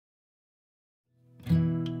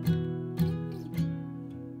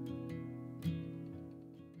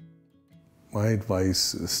My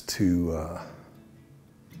advice is to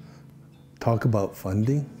talk about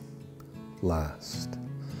funding last.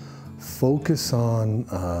 Focus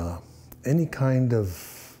on any kind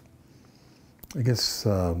of,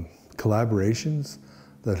 collaborations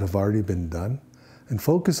that have already been done, and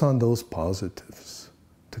focus on those positives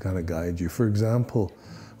to kind of guide you. For example,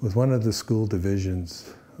 with one of the school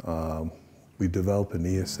divisions we developed an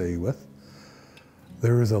ESA with,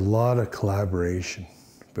 there was a lot of collaboration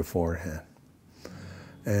beforehand.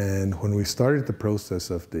 And when we started the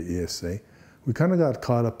process of the ESA, we kind of got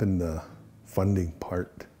caught up in the funding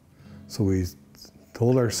part. So we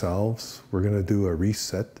told ourselves we're going to do a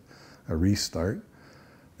reset, a restart,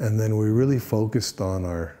 and then we really focused on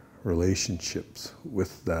our relationships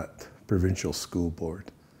with that provincial school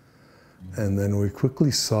board. And then we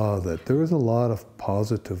quickly saw that there was a lot of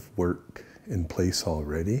positive work in place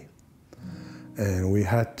already, and we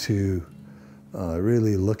had to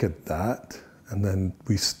really look at that. And then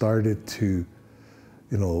we started to,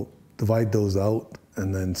 divide those out,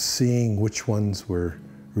 and then seeing which ones were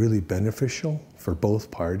really beneficial for both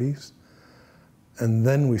parties. And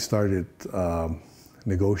then we started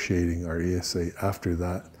negotiating our ESA after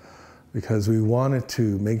that, because we wanted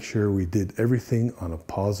to make sure we did everything on a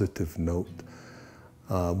positive note.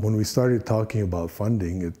 When we started talking about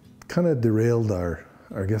funding, it kind of derailed our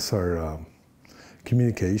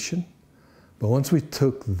communication. But once we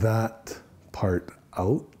took that part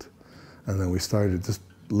out, and then we started just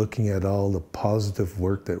looking at all the positive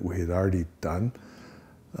work that we had already done,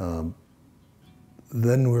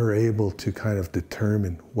 then we were able to kind of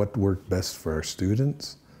determine what worked best for our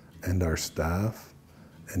students and our staff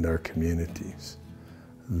and our communities.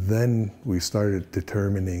 Then we started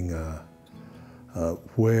determining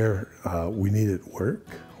where we needed work,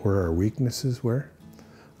 where our weaknesses were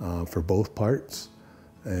for both parts.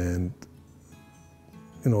 And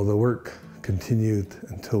the work continued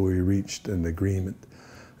until we reached an agreement.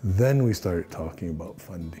 Then we started talking about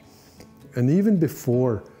funding. And even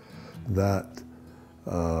before that,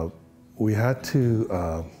 we had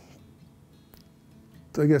to,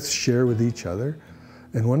 share with each other.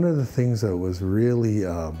 And one of the things that was really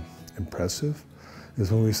impressive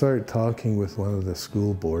is when we started talking with one of the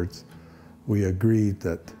school boards, we agreed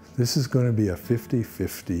that this is going to be a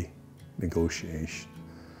 50-50 negotiation.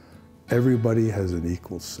 Everybody has an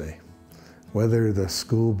equal say. Whether the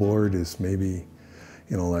school board is maybe,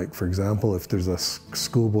 for example, if there's a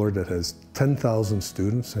school board that has 10,000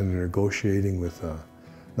 students and they're negotiating with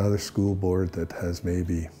another school board that has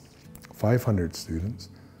maybe 500 students,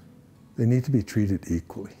 they need to be treated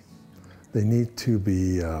equally. They need to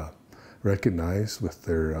be recognized with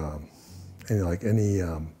their, any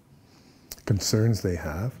concerns they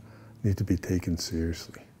have need to be taken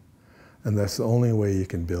seriously. And that's the only way you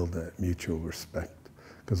can build that mutual respect.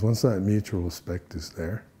 Because once that mutual respect is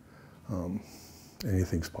there,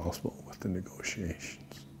 anything's possible with the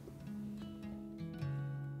negotiations.